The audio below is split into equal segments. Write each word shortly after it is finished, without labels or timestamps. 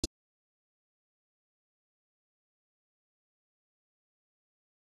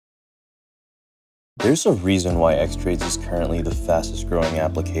There's a reason why Xtrades is currently the fastest growing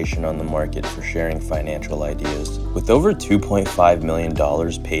application on the market for sharing financial ideas. With over $2.5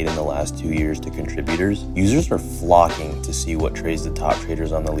 million paid in the last 2 years to contributors, users are flocking to see what trades the top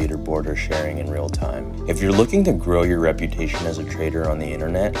traders on the leaderboard are sharing in real time. If you're looking to grow your reputation as a trader on the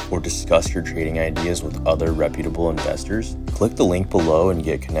internet or discuss your trading ideas with other reputable investors, click the link below and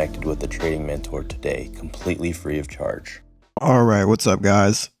get connected with a trading mentor today, completely free of charge. Alright, what's up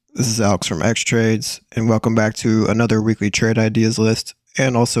guys? This is Alex from Xtrades, and welcome back to another weekly trade ideas list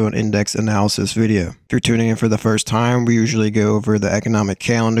and also an index analysis video. If you're tuning in for the first time, we usually go over the economic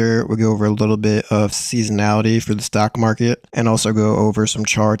calendar, we go over a little bit of seasonality for the stock market, and also go over some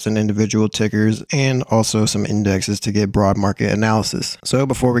charts and individual tickers, and also some indexes to get broad market analysis. So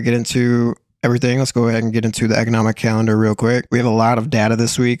before we get into everything, let's go ahead and get into the economic calendar real quick. We have a lot of data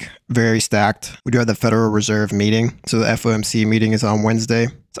this week, very stacked. We do have the Federal Reserve meeting. So the FOMC meeting is on Wednesday.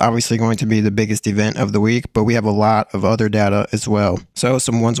 It's obviously going to be the biggest event of the week, but we have a lot of other data as well. So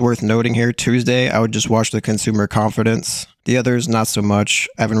some ones worth noting here. Tuesday, I would just watch the consumer confidence. The others, not so much.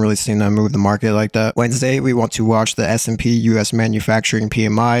 I haven't really seen them move the market like that. Wednesday, we want to watch the S&P US manufacturing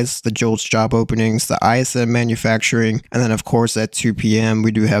PMIs, the JOLTS job openings, the ISM manufacturing, and then of course at 2 p.m.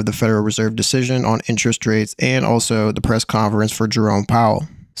 we do have the Federal Reserve decision on interest rates and also the press conference for Jerome Powell.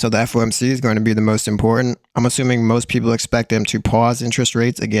 So the FOMC is going to be the most important. I'm assuming most people expect them to pause interest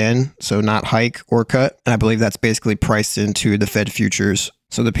rates again, so not hike or cut. And I believe that's basically priced into the Fed futures.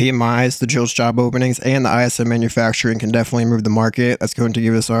 So the PMIs, the JOLTS job openings, and the ISM manufacturing can definitely move the market. That's going to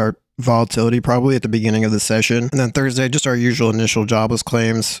give us our volatility probably at the beginning of the session. And then Thursday, just our usual initial jobless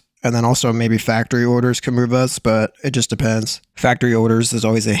claims. And then also maybe factory orders can move us, but it just depends. Factory orders is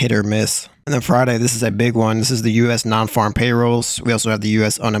always a hit or miss. And then Friday, this is a big one. This is the U.S. non-farm payrolls. We also have the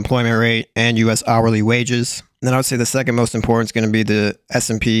U.S. unemployment rate and U.S. hourly wages. And then I would say the second most important is going to be the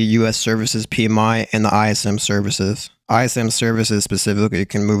S&P U.S. services PMI and the ISM services. ISM services specifically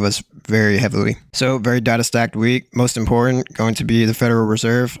can move us very heavily. So very data stacked week. Most important going to be the Federal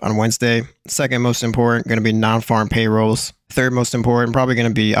Reserve on Wednesday. Second most important going to be non-farm payrolls. Third most important probably going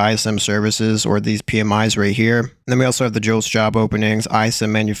to be ISM services or these PMIs right here. And then we also have the JOLTS job openings,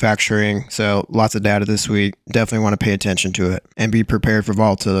 ISM manufacturing. So lots of data this week. Definitely want to pay attention to it and be prepared for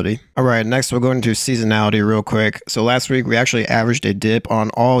volatility. All right, next we'll go into seasonality real quick. So last week we actually averaged a dip on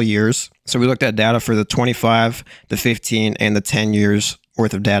all years. So we looked at data for the 25, the 15, and the 10 years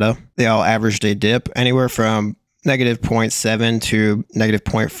worth of data. They all averaged a dip anywhere from negative 0.7 to negative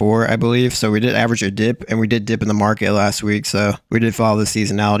 0.4, I believe. So we did average a dip, and we did dip in the market last week. So we did follow the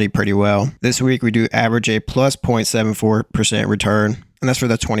seasonality pretty well. This week, we do average a plus 0.74% return, and that's for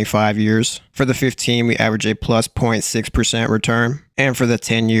the 25 years. For the 15, we average a plus 0.6% return. And for the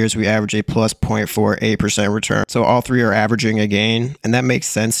 10 years, we average a plus 0.48% return. So all three are averaging a gain. And that makes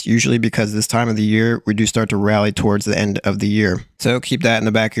sense usually because this time of the year, we do start to rally towards the end of the year. So keep that in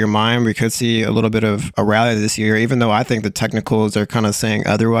the back of your mind. We could see a little bit of a rally this year, even though I think the technicals are kind of saying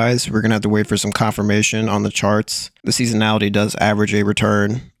otherwise. We're going to have to wait for some confirmation on the charts. The seasonality does average a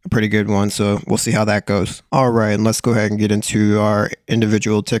return, a pretty good one. So we'll see how that goes. All right, and let's go ahead and get into our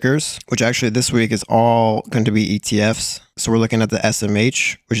individual tickers, which actually this week is all going to be ETFs. So we're looking at the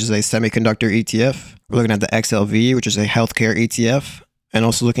SMH, which is a semiconductor ETF. We're looking at the XLV, which is a healthcare ETF. And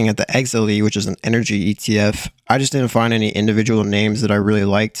also looking at the XLE, which is an energy ETF. I just didn't find any individual names that I really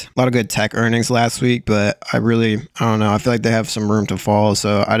liked. A lot of good tech earnings last week, but I don't know. I feel like they have some room to fall.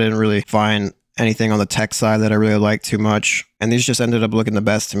 So I didn't really find anything on the tech side that I really liked too much. And these just ended up looking the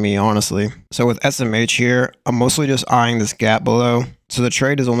best to me, honestly. So with SMH here, I'm mostly just eyeing this gap below. So the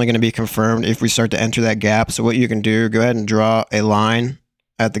trade is only going to be confirmed if we start to enter that gap. So what you can do, go ahead and draw a line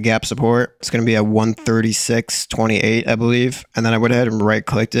at the gap support. It's going to be at 136.28, I believe. And then I went ahead and right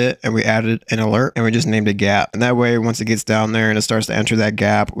clicked it and we added an alert and we just named a gap. And that way, once it gets down there and it starts to enter that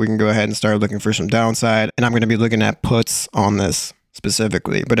gap, we can go ahead and start looking for some downside. And I'm going to be looking at puts on this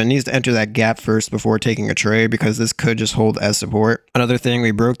specifically, but it needs to enter that gap first before taking a trade because this could just hold as support. Another thing,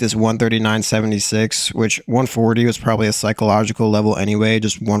 we broke this 139.76, which 140 was probably a psychological level anyway,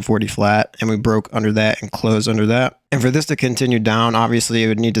 just 140 flat, and we broke under that and closed under that. And for this to continue down, obviously it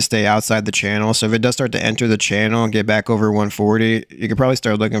would need to stay outside the channel. So if it does start to enter the channel and get back over 140, you could probably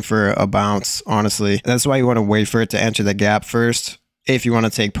start looking for a bounce, honestly. That's why you want to wait for it to enter the gap first. If you want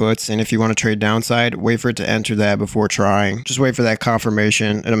to take puts, and if you want to trade downside, wait for it to enter that before trying. Just wait for that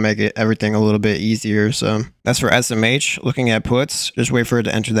confirmation. It'll make everything a little bit easier. So that's for SMH. Looking at puts, just wait for it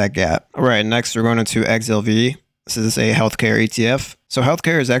to enter that gap. All right, next we're going into XLV. This is a healthcare ETF. So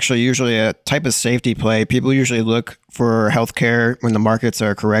healthcare is actually usually a type of safety play. People usually look for healthcare when the markets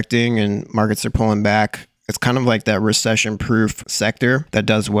are correcting and markets are pulling back. It's kind of like that recession-proof sector that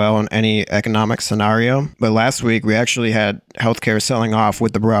does well in any economic scenario. But last week, we actually had healthcare selling off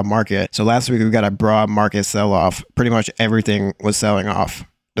with the broad market. So last week, we got a broad market sell-off. Pretty much everything was selling off.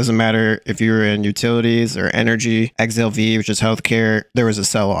 Doesn't matter if you were in utilities or energy, XLV, which is healthcare, there was a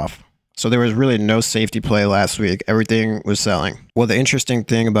sell-off. So there was really no safety play last week. Everything was selling. Well, the interesting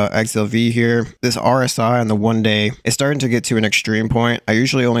thing about XLV here, this RSI on the 1 day is starting to get to an extreme point. I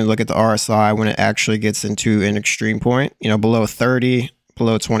usually only look at the RSI when it actually gets into an extreme point, below 30,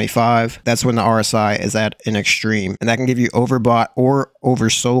 below 25. That's when the RSI is at an extreme, and that can give you overbought or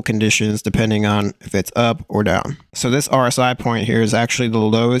oversold conditions depending on if it's up or down. So this RSI point here is actually the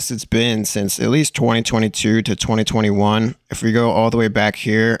lowest it's been since at least 2022 to 2021. If we go all the way back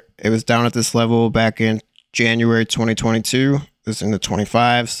here, it was down at this level back in January 2022. It was in the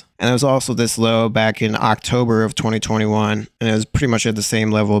 25s. And there was also this low back in October of 2021. And it was pretty much at the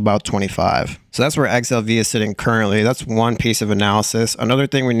same level, about 25. So that's where XLV is sitting currently. That's one piece of analysis. Another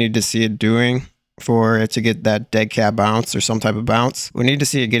thing we need to see it doing for it to get that dead cat bounce or some type of bounce, we need to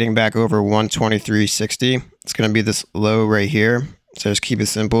see it getting back over 123.60. It's going to be this low right here. So just keep it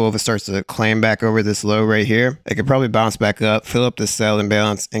simple. If it starts to claim back over this low right here, it could probably bounce back up, fill up the sell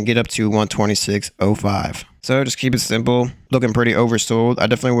imbalance, and get up to 126.05. So just keep it simple. Looking pretty oversold. I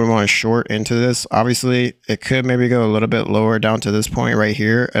definitely wouldn't want to short into this. Obviously, it could maybe go a little bit lower down to this point right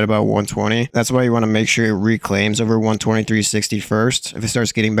here at about 120. That's why you want to make sure it reclaims over 123.60 first. If it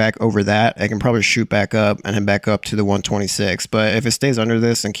starts getting back over that, it can probably shoot back up and head back up to the 126. But if it stays under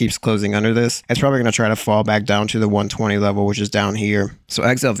this and keeps closing under this, it's probably going to try to fall back down to the 120 level, which is down here. So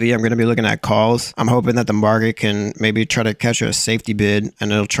XLV, I'm going to be looking at calls. I'm hoping that the market can maybe try to catch a safety bid,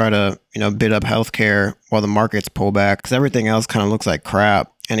 and it'll try to, bid up healthcare while the markets pull back, because everything else kind of looks like crap.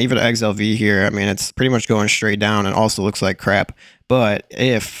 And even XLV here, it's pretty much going straight down and also looks like crap. But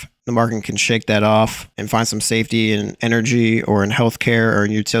if the market can shake that off and find some safety in energy or in healthcare or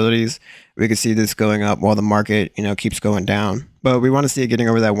in utilities, we could see this going up while the market, keeps going down. But we want to see it getting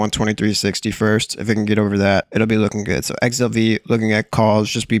over that 123.60 first. If it can get over that, it'll be looking good. So XLV, looking at calls,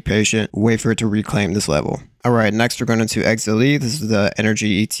 just be patient, wait for it to reclaim this level. All right, next we're going into XLE. This is the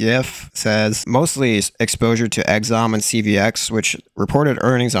energy ETF. It says mostly exposure to Exxon and CVX, which reported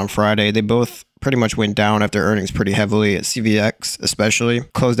earnings on Friday. They both pretty much went down after earnings pretty heavily. CVX especially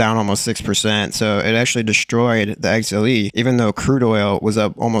closed down almost 6%. So it actually destroyed the XLE, even though crude oil was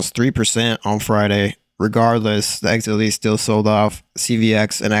up almost 3% on Friday. Regardless, the XLE still sold off.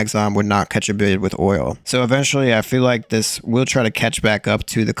 CVX and Exxon would not catch a bid with oil. So eventually, I feel like this will try to catch back up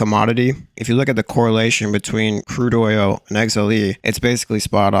to the commodity. If you look at the correlation between crude oil and XLE, it's basically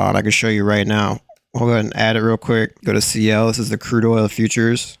spot on. I can show you right now. We'll go ahead and add it real quick. Go to CL. This is the crude oil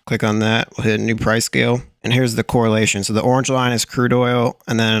futures. Click on that. We'll hit a new price scale. And here's the correlation. So the orange line is crude oil,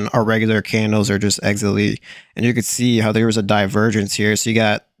 and then our regular candles are just XLE. And you could see how there was a divergence here. So you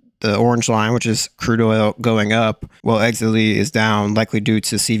got the orange line, which is crude oil, going up, while XLE is down, likely due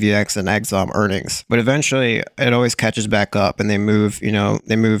to CVX and Exxon earnings. But eventually, it always catches back up, and they move,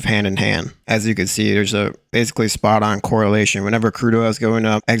 they move hand in hand. As you can see, there's a basically spot-on correlation. Whenever crude oil is going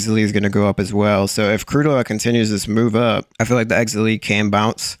up, XLE is going to go up as well. So if crude oil continues this move up, I feel like the XLE can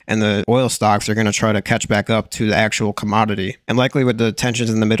bounce, and the oil stocks are going to try to catch back up to the actual commodity. And likely with the tensions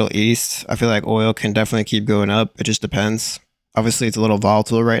in the Middle East, I feel like oil can definitely keep going up. It just depends. Obviously, it's a little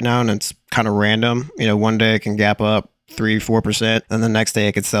volatile right now, and it's kind of random. One day it can gap up 3-4%, and the next day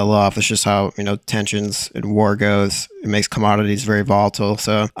it could sell off. It's just how, tensions and war goes. It makes commodities very volatile.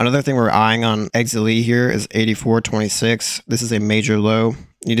 So another thing we're eyeing on XLE here is 84.26. This is a major low.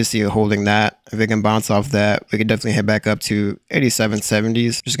 You need to see it holding that. If it can bounce off that, we could definitely head back up to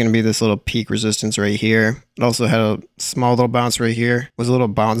 87.70s. There's going to be this little peak resistance right here. It also had a small little bounce right here. It was a little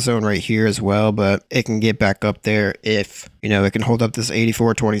bounce zone right here as well, but it can get back up there if, it can hold up this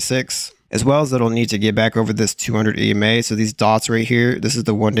 84.26. As well as it'll need to get back over this 200 EMA. So these dots right here, this is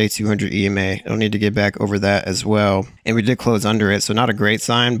the 1-day 200 EMA. It'll need to get back over that as well. And we did close under it, so not a great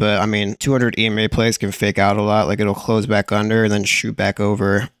sign, but 200 EMA plays can fake out a lot. Like it'll close back under and then shoot back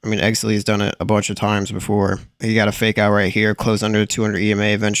over. XLE's done it a bunch of times before. You got to fake out right here, close under 200 EMA,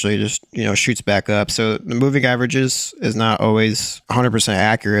 eventually just, shoots back up. So the moving averages is not always 100%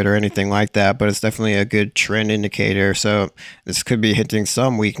 accurate or anything like that, but it's definitely a good trend indicator. So this could be hitting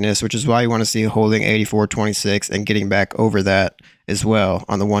some weakness, which is why you want to see holding 84.26 and getting back over that as well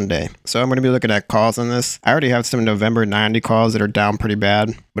on the 1 day. So I'm going to be looking at calls on this. I already have some November 90 calls that are down pretty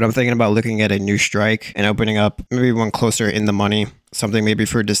bad, but I'm thinking about looking at a new strike and opening up maybe one closer in the money, something maybe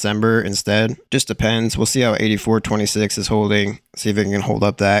for December instead. Just depends. We'll see how 84.26 is holding, see if it can hold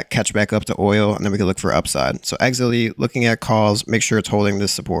up that, catch back up to oil, and then we can look for upside. So XLE, looking at calls, make sure it's holding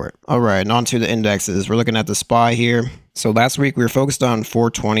this support. All right, and on to the indexes. We're looking at the SPY here. So last week we were focused on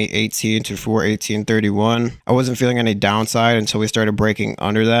 420.18 to 418.31. I wasn't feeling any downside until we started breaking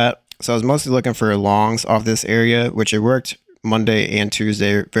under that. So I was mostly looking for longs off this area, which it worked Monday and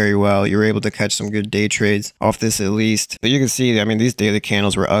Tuesday very well. You were able to catch some good day trades off this at least. But you can see, I mean, these daily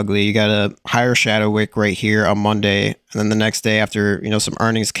candles were ugly. You got a higher shadow wick right here on Monday. And then the next day after, some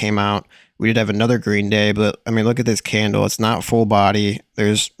earnings came out, we did have another green day. But I mean, look at this candle. It's not full body.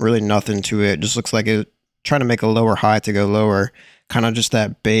 There's really nothing to it. It just looks like it trying to make a lower high to go lower. Kind of just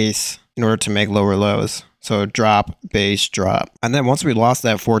that base in order to make lower lows. So drop, base, drop. And then once we lost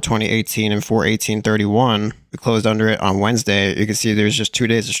that 420.18 and 418.31, we closed under it on Wednesday. You can see there's just 2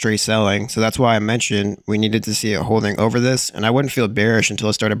 days of straight selling. So that's why I mentioned we needed to see it holding over this. And I wouldn't feel bearish until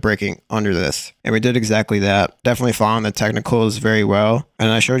it started breaking under this. And we did exactly that. Definitely following the technicals very well.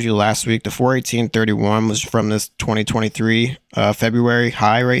 And I showed you last week, the 418.31 was from this 2023 February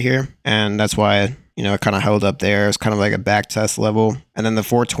high right here. And that's why it kind of held up there. It's kind of like a back test level. And then the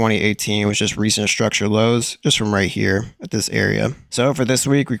 420.18 was just recent structure lows, just from right here at this area. So for this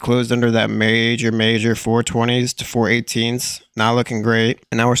week, we closed under that major 420s to 418s. Not looking great.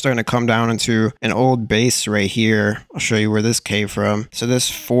 And now we're starting to come down into an old base right here. I'll show you where this came from. So this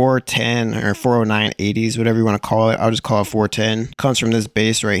 410 or 409.80s, whatever you want to call it, I'll just call it 410, comes from this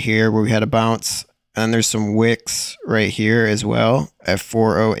base right here where we had a bounce. And then there's some wicks right here as well at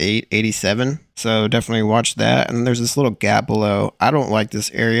 408.87. So definitely watch that. And then there's this little gap below. I don't like this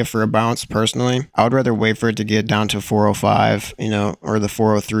area for a bounce personally. I would rather wait for it to get down to 405, or the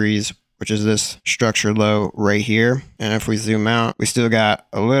 403s, which is this structure low right here. And if we zoom out, we still got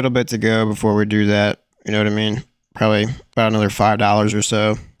a little bit to go before we do that. You know what I mean? Probably about another $5 or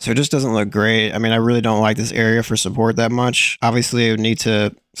so. So it just doesn't look great. I mean, I really don't like this area for support that much. Obviously, it would need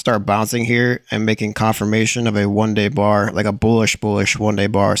to start bouncing here and making confirmation of a 1 day bar, like a bullish 1 day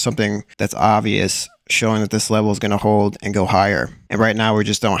bar, something that's obvious, showing that this level is going to hold and go higher. And right now we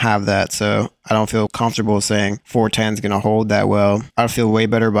just don't have that. So I don't feel comfortable saying 410 is going to hold that well. I feel way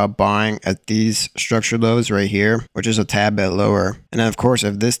better about buying at these structure lows right here, which is a tad bit lower. And then of course,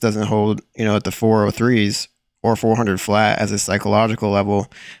 if this doesn't hold, at the 403s, or 400 flat as a psychological level,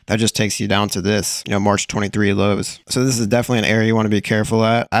 that just takes you down to this, March 23 lows. So this is definitely an area you want to be careful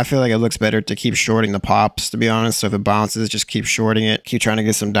at. I feel like it looks better to keep shorting the pops, to be honest. So if it bounces, just keep shorting it. Keep trying to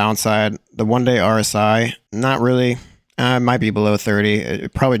get some downside. The 1 day RSI, not really. It might be below 30.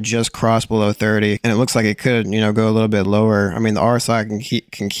 It probably just crossed below 30. And it looks like it could, go a little bit lower. I mean, the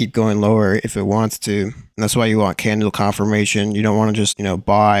RSI can keep going lower if it wants to. And that's why you want candle confirmation. You don't want to just,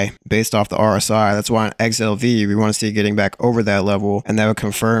 buy based off the RSI. That's why on XLV, we want to see it getting back over that level. And that would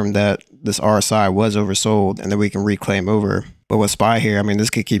confirm that this RSI was oversold and that we can reclaim over. But with SPY here, I mean, this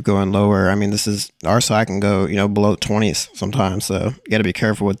could keep going lower. I mean, RSI can go, below 20s sometimes. So you got to be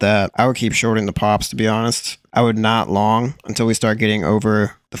careful with that. I would keep shorting the pops, to be honest. I would not long until we start getting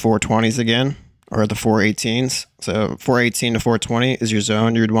over the 420s again, or the 418s. So 418 to 420 is your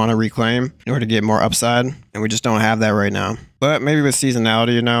zone you'd want to reclaim in order to get more upside. And we just don't have that right now. But maybe with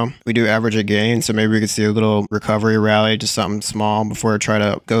seasonality, we do average a gain. So maybe we could see a little recovery rally, just something small before I try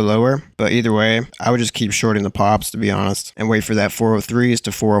to go lower. But either way, I would just keep shorting the pops, to be honest, and wait for that 403s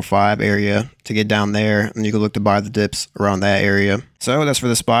to 405 area to get down there. And you can look to buy the dips around that area. So that's for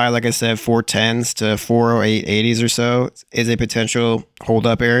the SPY. Like I said, 410s to 408.80s or so is a potential hold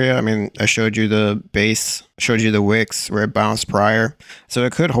up area. I mean, I showed you the base, showed you the wicks where it bounced prior. So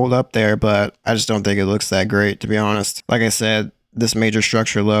it could hold up there, but I just don't think it looks that great, to be honest. Like I said, this major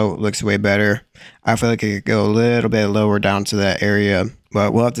structure low looks way better. I feel like it could go a little bit lower down to that area,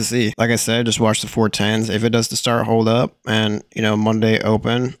 but we'll have to see. Like I said, just watch the 410s. If it does to start hold up and, Monday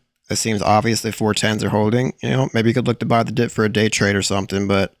open, it seems obvious that 410s are holding, maybe you could look to buy the dip for a day trade or something,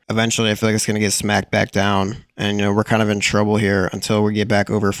 but eventually I feel like it's going to get smacked back down and, we're kind of in trouble here until we get back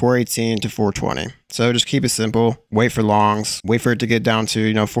over 418 to 420. So just keep it simple, wait for longs, wait for it to get down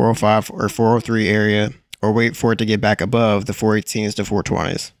to, 405 or 403 area, or wait for it to get back above the 418s to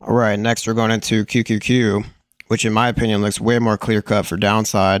 420s. All right, next we're going into QQQ, which in my opinion looks way more clear-cut for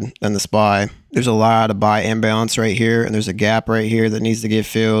downside than the SPY. There's a lot of buy imbalance right here, and there's a gap right here that needs to get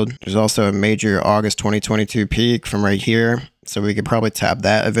filled. There's also a major August 2022 peak from right here so we could probably tap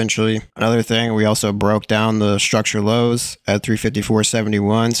that eventually. Another thing, we also broke down the structure lows at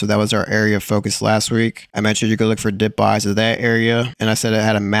 354.71, so that was our area of focus last week. I mentioned you could look for dip buys of that area, and I said it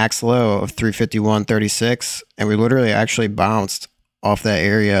had a max low of 351.36, and we literally actually bounced off that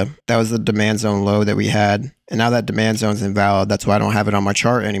area. That was the demand zone low that we had, and now that demand zone is invalid. That's why I don't have it on my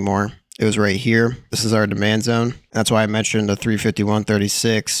chart anymore. It was right here. This is our demand zone. That's why I mentioned the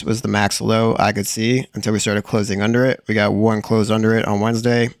 351.36 was the max low I could see until we started closing under it. We got one close under it on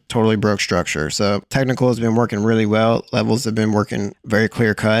Wednesday, totally broke structure. So technical has been working really well. Levels have been working very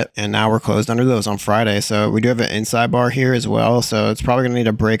clear cut, and now we're closed under those on Friday. So we do have an inside bar here as well. So it's probably going to need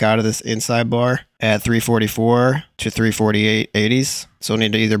a break out of this inside bar at 344 to 348.80s. So we'll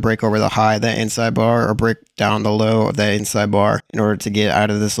need to either break over the high of that inside bar or break down the low of that inside bar in order to get out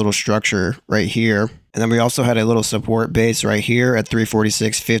of this little structure right here. And then we also had a little support base right here at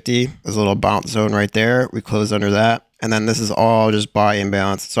 346.50. There's a little bounce zone right there. We closed under that. And then this is all just buy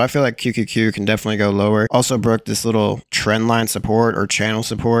imbalance. So I feel like QQQ can definitely go lower. Also broke this little trend line support or channel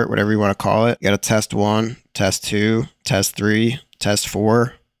support, whatever you want to call it. You got a test 1, test 2, test 3, test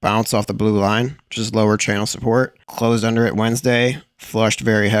 4. Bounce off the blue line, which is lower channel support. Closed under it Wednesday, flushed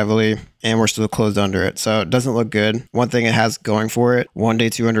very heavily, and we're still closed under it. So it doesn't look good. One thing it has going for it, 1-day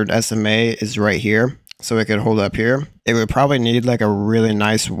 200 SMA is right here. So it could hold up here. It would probably need like a really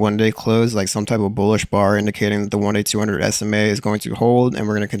nice 1-day close, like some type of bullish bar indicating that the 1-day 200 SMA is going to hold and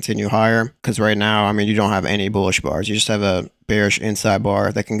we're going to continue higher. Because right now, I mean, you don't have any bullish bars. You just have a bearish inside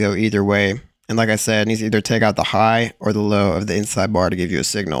bar that can go either way. And like I said, it needs to either take out the high or the low of the inside bar to give you a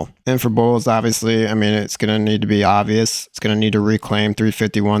signal. And for bulls, obviously, I mean, it's going to need to be obvious. It's going to need to reclaim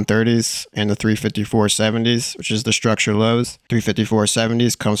 351.30s and the 354.70s, which is the structure lows.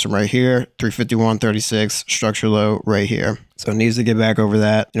 354.70s comes from right here. 351.36 structure low right here. So it needs to get back over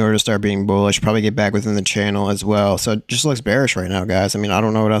that in order to start being bullish, probably get back within the channel as well. So it just looks bearish right now, guys. I mean, I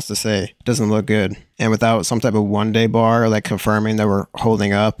don't know what else to say. It doesn't look good. And without some type of 1-day bar, like confirming that we're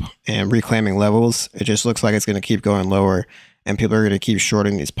holding up and reclaiming levels, it just looks like it's going to keep going lower. And people are going to keep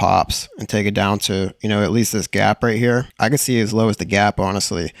shorting these pops and take it down to, you know, at least this gap right here. I could see as low as the gap,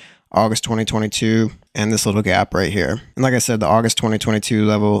 honestly. August 2022 and this little gap right here. And like I said, the August 2022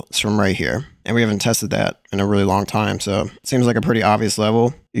 level is from right here. And we haven't tested that in a really long time. So it seems like a pretty obvious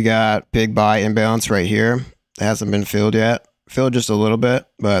level. You got big buy imbalance right here. It hasn't been filled yet. Filled just a little bit,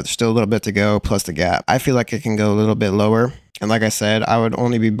 but still a little bit to go plus the gap. I feel like it can go a little bit lower. And like I said, I would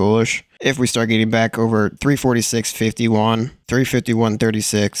only be bullish if we start getting back over 346.51,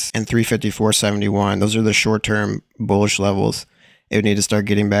 351.36, and 354.71. Those are the short-term bullish levels it would need to start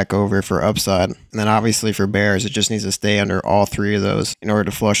getting back over for upside. And then obviously for bears, it just needs to stay under all three of those in order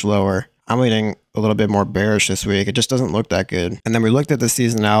to flush lower. I'm leaning a little bit more bearish this week. It just doesn't look that good. And then we looked at the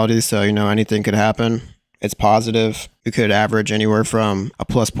seasonality, so, you know, anything could happen. It's positive. We could average anywhere from a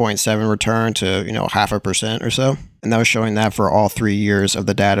plus 0.7 return to, you know, 0.5% or so. And that was showing that for all 3 years of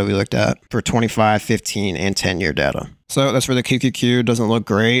the data we looked at for 25, 15, and 10-year data. So that's for the QQQ. Doesn't look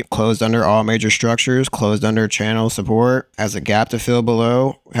great. Closed under all major structures. Closed under channel support. Has a gap to fill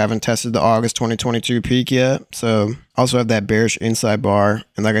below. Haven't tested the August 2022 peak yet. So also have that bearish inside bar.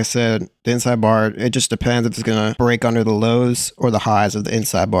 And like I said, the inside bar, it just depends if it's going to break under the lows or the highs of the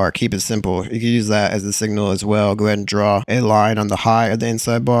inside bar. Keep it simple. You can use that as the signal as well. Go ahead and draw a line on the high of the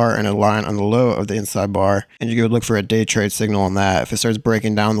inside bar and a line on the low of the inside bar. And you could look for a day trade signal on that. If it starts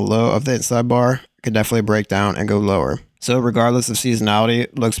breaking down the low of the inside bar, it could definitely break down and go lower. So regardless of seasonality,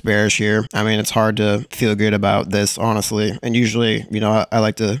 it looks bearish here. I mean, it's hard to feel good about this, honestly. And usually, you know, I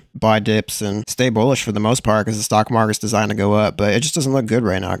like to buy dips and stay bullish for the most part because the stock market's designed to go up. But it just doesn't look good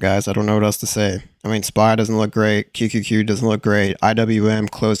right now, guys. I don't know what else to say. I mean, SPY doesn't look great. QQQ doesn't look great. IWM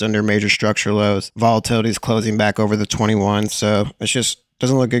closed under major structure lows. Volatility is closing back over the 21. So it's just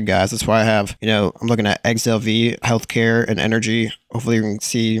doesn't look good, guys. That's why I have, you know, I'm looking at XLV, healthcare, and energy. Hopefully you can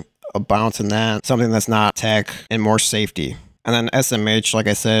see a bounce in that, something that's not tech and more safety. And then SMH, like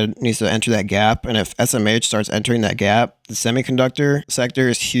I said, needs to enter that gap. And if SMH starts entering that gap, the semiconductor sector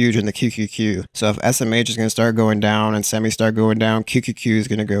is huge in the QQQ. So if SMH is going to start going down and semi start going down, QQQ is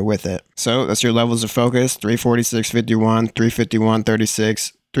going to go with it. So that's your levels of focus: 346.51,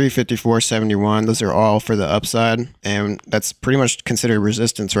 351.36, 354.71. Those are all for the upside, and that's pretty much considered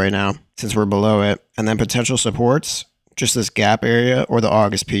resistance right now since we're below it. And then potential supports, just this gap area or the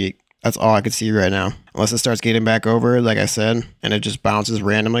August peak. That's all I could see right now. Unless it starts getting back over, like I said, and it just bounces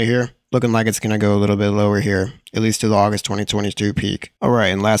randomly here. Looking like it's going to go a little bit lower here, at least to the August 2022 peak. All right,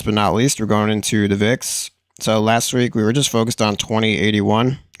 and last but not least, we're going into the VIX. So last week, we were just focused on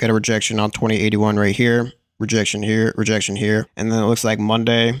 2081. Got a rejection on 2081 right here. Rejection here, rejection here. And then it looks like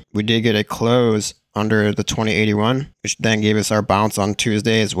Monday, we did get a close under the 2081, which then gave us our bounce on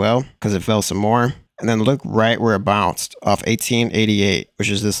Tuesday as well because it fell some more. And then look right where it bounced off 1888, which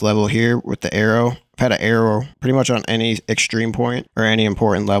is this level here with the arrow. I've had an arrow pretty much on any extreme point or any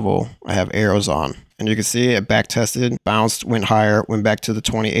important level. I have arrows on. And you can see it back tested, bounced, went higher, went back to the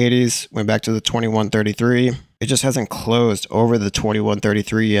 2080s, went back to the 2133. It just hasn't closed over the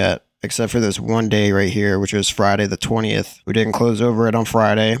 2133 yet, except for this one day right here, which is Friday the 20th. We didn't close over it on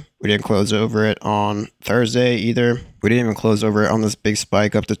Friday. We didn't close over it on Thursday either. We didn't even close over it on this big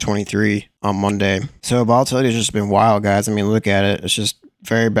spike up to 23 on Monday. So volatility has just been wild, guys. I mean, look at it. It's just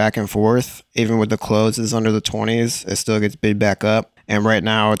very back and forth. Even with the closes under the 20s, it still gets bid back up. And right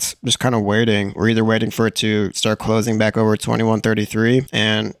now it's just kind of waiting. We're either waiting for it to start closing back over 2133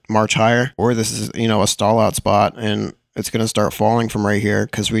 and march higher, or this is, you know, a stall out spot and it's going to start falling from right here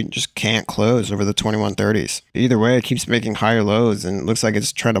because we just can't close over the 2130s. Either way, it keeps making higher lows and it looks like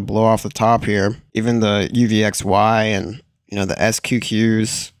it's trying to blow off the top here. Even the UVXY and, you know, the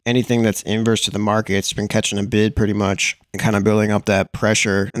SQQs, anything that's inverse to the market, it's been catching a bid pretty much and kind of building up that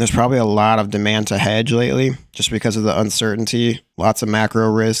pressure. And there's probably a lot of demand to hedge lately just because of the uncertainty, lots of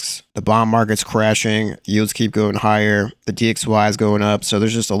macro risks. The bond market's crashing, yields keep going higher, the DXY is going up. So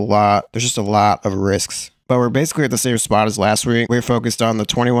there's just a lot of risks. But we're basically at the same spot as last week. We're focused on the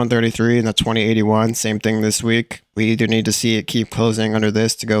 2133 and the 2081. Same thing this week. We either need to see it keep closing under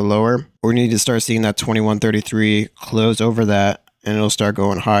this to go lower, or we need to start seeing that 2133 close over that and it'll start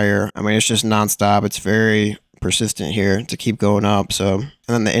going higher. I mean, it's just nonstop. It's very persistent here to keep going up. So, and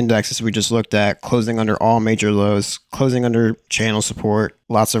then the indexes we just looked at, closing under all major lows, closing under channel support,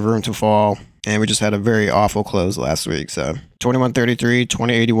 lots of room to fall. And we just had a very awful close last week. So 2133,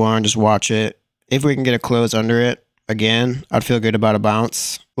 2081, just watch it. If we can get a close under it, again, I'd feel good about a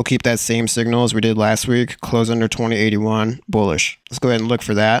bounce. We'll keep that same signal as we did last week. Close under 2081, bullish. Let's go ahead and look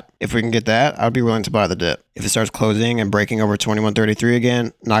for that. If we can get that, I'd be willing to buy the dip. If it starts closing and breaking over 2133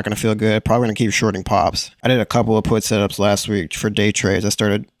 again, not going to feel good. Probably going to keep shorting pops. I did a couple of put setups last week for day trades. I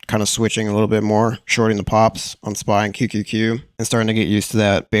started kind of switching a little bit more, shorting the pops on SPY and QQQ, and starting to get used to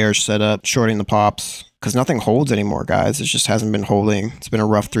that bearish setup, shorting the pops, because nothing holds anymore, guys. It just hasn't been holding. It's been a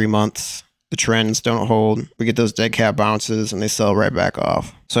rough 3 months. The trends don't hold. We get those dead cat bounces and they sell right back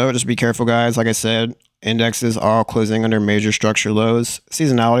off. So just be careful, guys. Like I said, indexes all closing under major structure lows.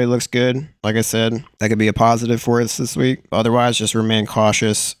 Seasonality looks good. Like I said, that could be a positive for us this week. Otherwise, just remain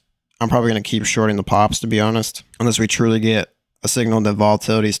cautious. I'm probably going to keep shorting the pops, to be honest, unless we truly get a signal that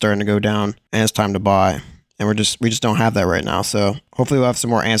volatility is starting to go down and it's time to buy. And we just don't have that right now. So hopefully we'll have some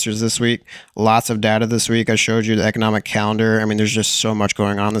more answers this week. Lots of data this week. I showed you the economic calendar. I mean, there's just so much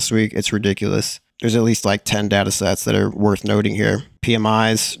going on this week. It's ridiculous. There's at least like 10 data sets that are worth noting here.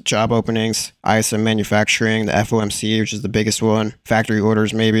 PMIs, job openings, ISM manufacturing, the FOMC, which is the biggest one, factory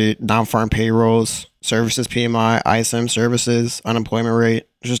orders maybe, non-farm payrolls, services PMI, ISM services, unemployment rate.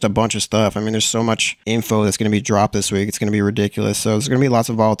 There's just a bunch of stuff. I mean, there's so much info that's going to be dropped this week. It's going to be ridiculous. So there's going to be lots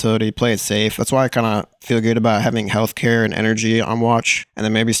of volatility. Play it safe. That's why I kind of feel good about having healthcare and energy on watch, and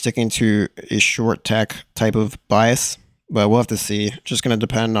then maybe sticking to a short tech type of bias. But we'll have to see. Just going to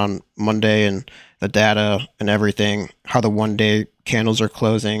depend on Monday and the data and everything, how the one-day candles are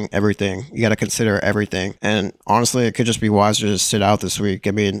closing, everything. You got to consider everything. And honestly, it could just be wiser to just sit out this week.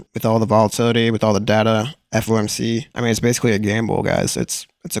 I mean, with all the volatility, with all the data, FOMC, I mean, it's basically a gamble, guys. It's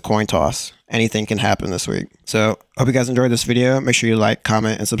a coin toss. Anything can happen this week. So hope you guys enjoyed this video. Make sure you like,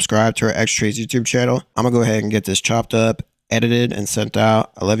 comment, and subscribe to our Xtrades YouTube channel. I'm going to go ahead and get this chopped up, edited, and sent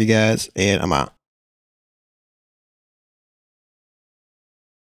out. I love you guys, and I'm out.